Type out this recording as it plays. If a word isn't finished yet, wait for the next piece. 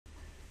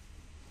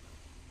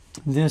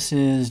This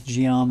is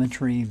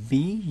Geometry B,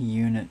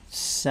 Unit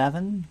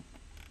 7,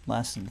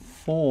 Lesson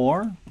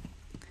 4.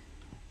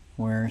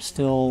 We're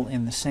still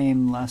in the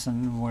same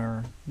lesson.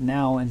 We're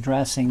now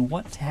addressing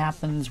what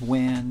happens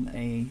when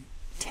a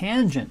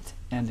tangent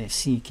and a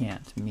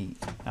secant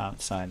meet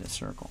outside a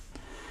circle.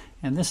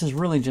 And this is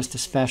really just a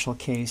special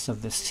case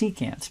of the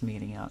secants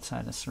meeting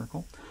outside a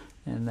circle,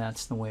 and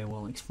that's the way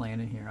we'll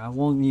explain it here. I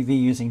won't be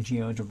using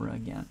GeoGebra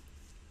again.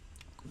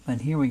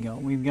 But here we go.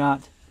 We've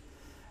got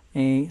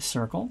a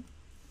circle,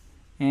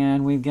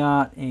 and we've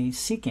got a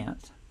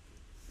secant.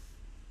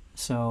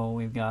 So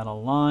we've got a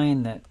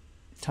line that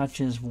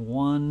touches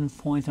one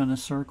point on a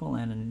circle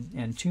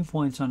and 2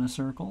 points on a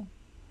circle,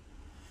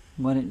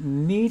 but it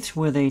meets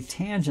with a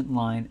tangent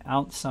line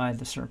outside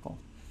the circle.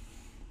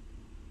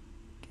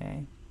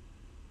 Okay,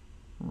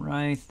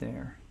 right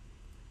there.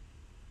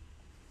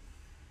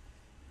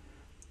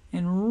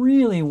 And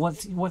really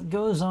what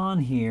goes on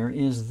here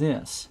is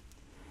this.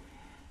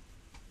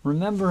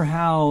 Remember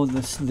how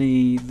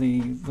the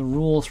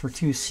rules for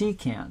two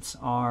secants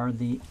are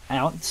the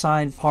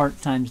outside part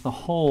times the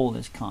whole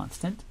is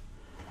constant,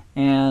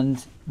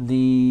 and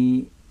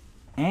the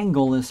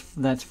angle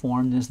that's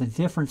formed is the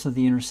difference of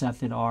the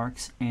intercepted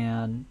arcs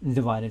and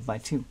divided by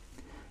 2.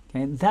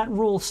 Okay, that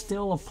rule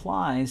still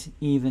applies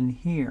even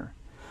here.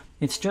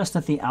 It's just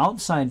that the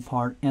outside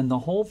part and the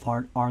whole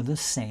part are the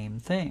same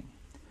thing.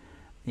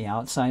 The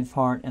outside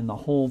part and the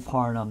whole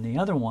part on the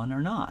other one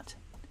are not.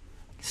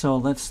 So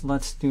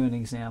let's do an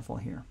example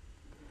here.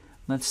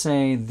 Let's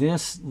say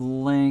this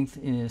length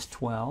is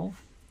 12,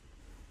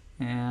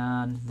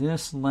 and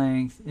this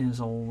length is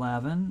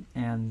 11,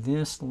 and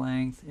this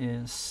length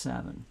is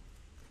 7.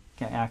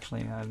 Okay,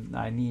 actually,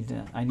 I need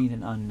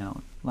an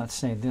unknown. Let's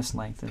say this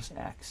length is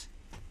x.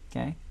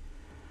 Okay.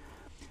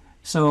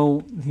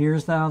 So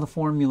here's how the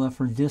formula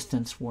for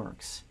distance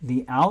works.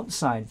 The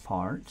outside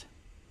part,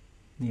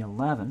 the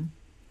 11,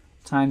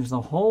 times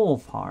the whole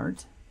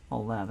part,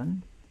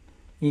 11,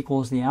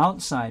 equals the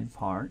outside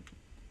part,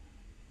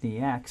 the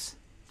x,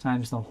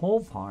 times the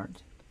whole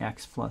part,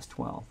 x plus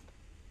 12.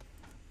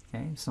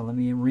 Okay, so let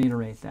me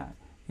reiterate that.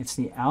 It's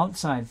the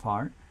outside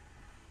part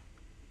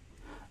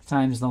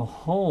times the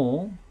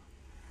whole,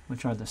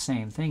 which are the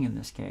same thing in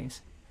this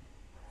case,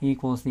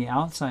 equals the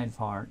outside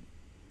part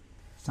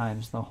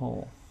times the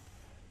whole.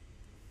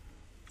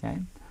 Okay,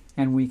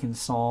 and we can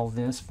solve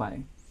this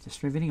by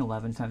distributing.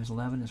 11 times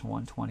 11 is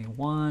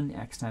 121.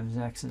 X times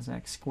x is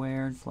x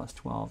squared plus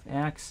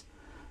 12x.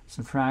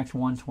 Subtract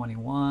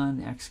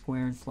 121, x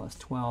squared plus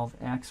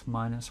 12x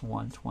minus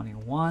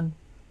 121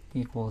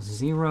 equals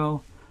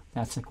 0.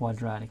 That's a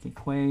quadratic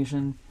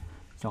equation.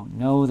 Don't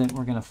know that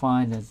we're going to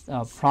find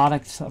a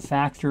product of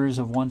factors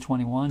of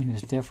 121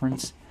 whose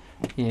difference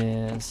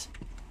is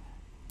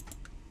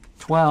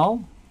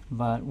 12,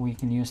 but we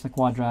can use the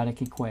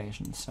quadratic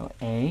equation. So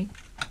A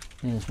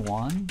is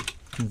 1,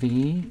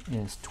 B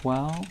is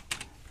 12,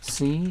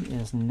 C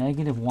is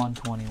negative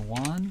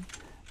 121.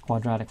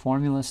 Quadratic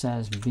formula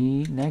says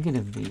b,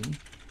 negative b,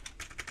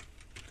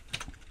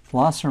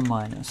 plus or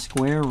minus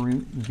square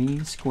root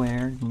b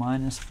squared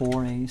minus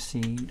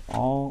 4ac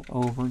all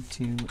over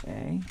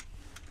 2a.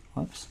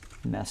 Whoops,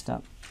 messed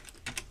up.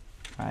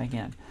 Try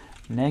again.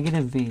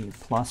 Negative b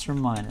plus or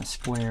minus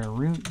square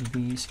root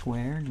b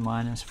squared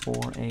minus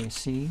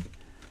 4ac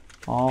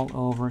all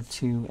over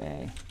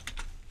 2a.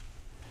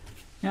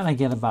 And I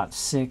get about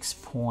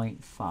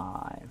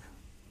 6.5.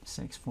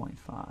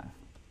 6.5.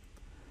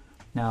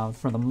 Now,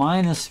 for the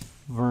minus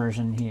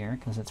version here,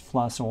 because it's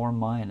plus or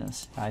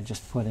minus, I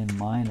just put in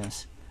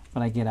minus,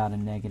 but I get out a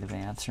negative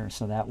answer,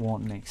 so that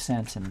won't make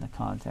sense in the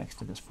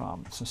context of this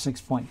problem. So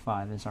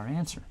 6.5 is our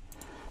answer.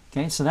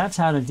 Okay, so that's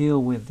how to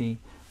deal with the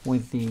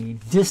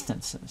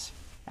distances.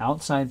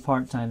 Outside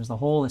part times the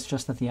whole. It's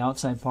just that the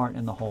outside part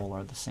and the whole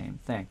are the same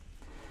thing.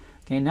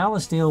 Okay, now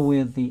let's deal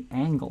with the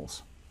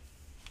angles.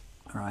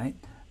 All right,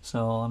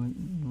 so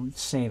I'm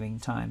saving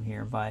time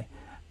here by...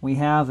 We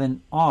have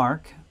an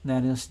arc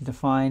that is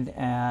defined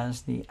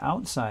as the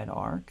outside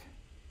arc,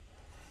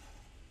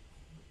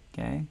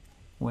 okay,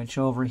 which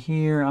over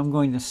here I'm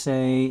going to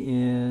say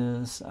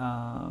is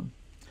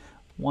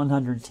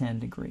 110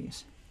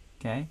 degrees,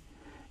 okay.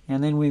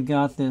 And then we've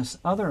got this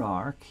other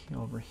arc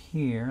over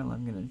here.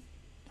 I'm going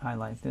to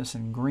highlight this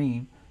in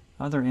green,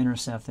 other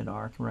intercepted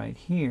arc right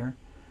here,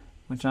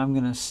 which I'm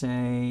going to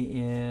say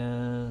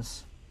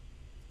is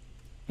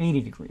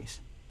 80 degrees.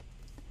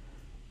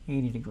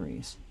 80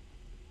 degrees.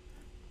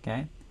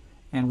 Okay,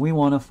 and we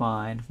want to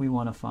find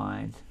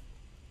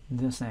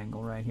this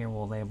angle right here.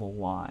 We'll label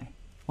y.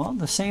 Well,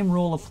 the same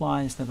rule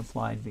applies that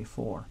applied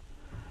before.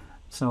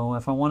 So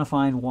if I want to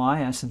find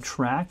y, I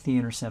subtract the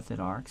intercepted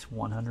arcs,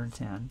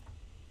 110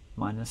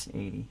 minus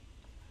 80,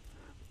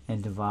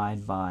 and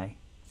divide by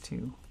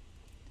 2.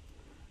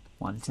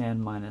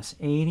 110 minus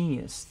 80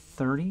 is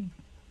 30,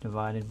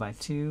 divided by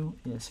 2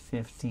 is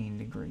 15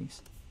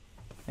 degrees.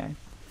 Okay,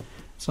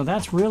 so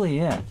that's really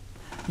it.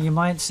 You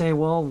might say,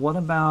 well, what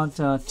about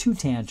two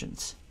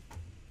tangents?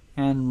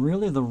 And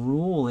really the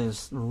rule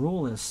is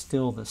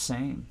still the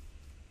same.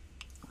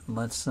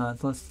 Let's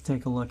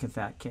take a look at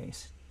that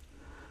case.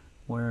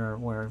 where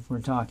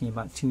we're talking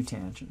about two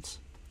tangents.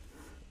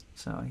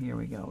 So here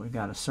we go. We've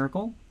got a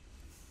circle.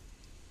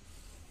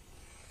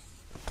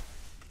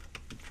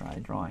 Try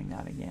drawing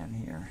that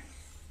again here.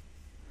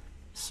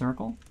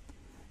 Circle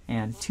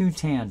and two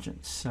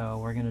tangents. So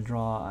we're going to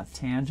draw a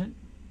tangent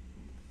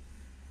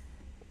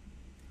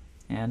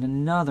and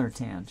another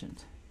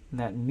tangent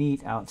that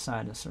meet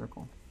outside a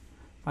circle.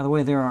 By the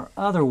way, there are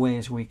other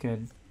ways we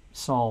could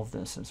solve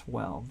this as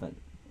well, but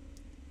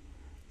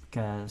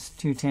because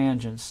two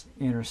tangents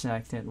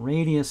intersect at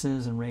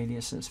radiuses, and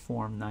radiuses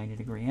form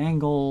 90-degree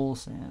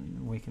angles,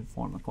 and we can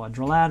form a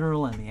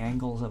quadrilateral, and the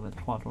angles of a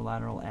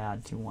quadrilateral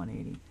add to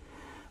 180.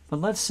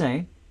 But let's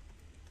say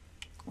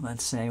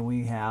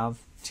we have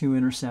two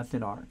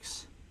intercepted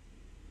arcs.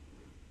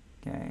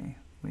 Okay,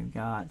 we've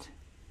got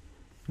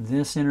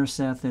this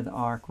intercepted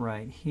arc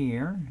right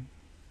here,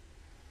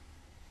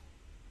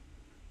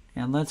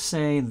 and let's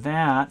say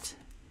that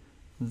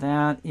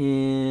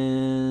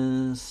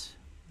is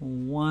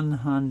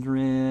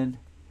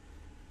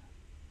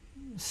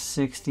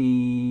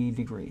 160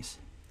 degrees.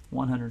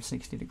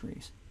 160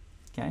 degrees.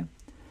 Okay,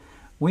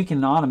 we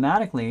can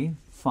automatically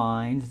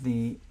find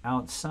the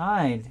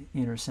outside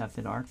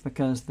intercepted arc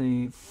because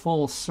the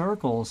full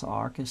circle's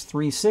arc is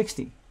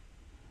 360.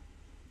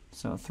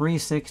 So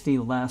 360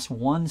 less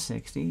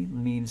 160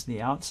 means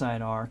the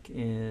outside arc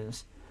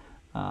is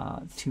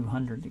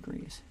 200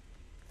 degrees.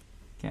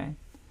 Okay,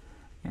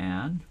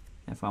 and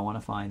if I want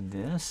to find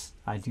this,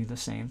 I do the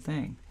same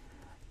thing.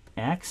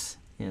 X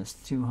is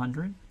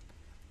 200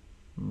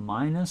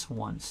 minus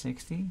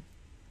 160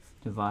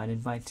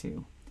 divided by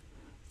 2.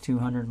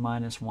 200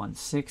 minus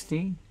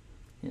 160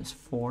 is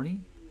 40.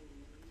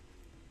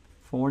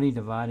 40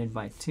 divided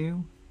by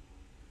 2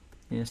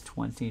 is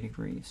 20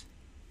 degrees.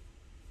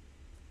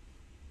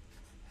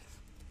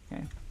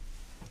 Okay.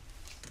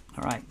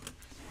 All right.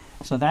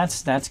 So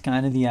that's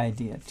kind of the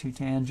idea. Two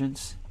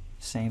tangents,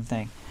 same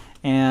thing.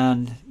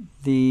 And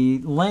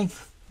the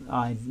length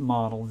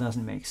model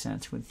doesn't make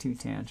sense with two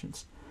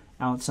tangents.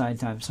 Outside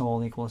times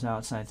hole equals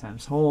outside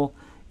times hole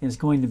is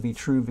going to be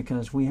true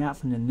because we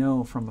happen to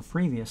know from a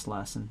previous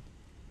lesson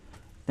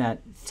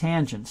that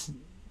two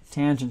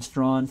tangents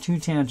drawn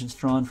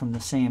from the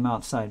same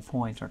outside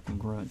point are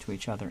congruent to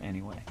each other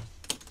anyway.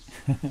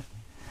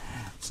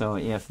 So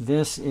if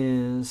this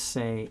is,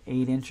 say,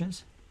 8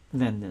 inches,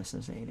 then this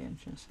is 8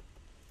 inches.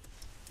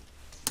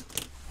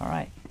 All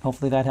right,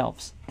 hopefully that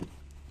helps.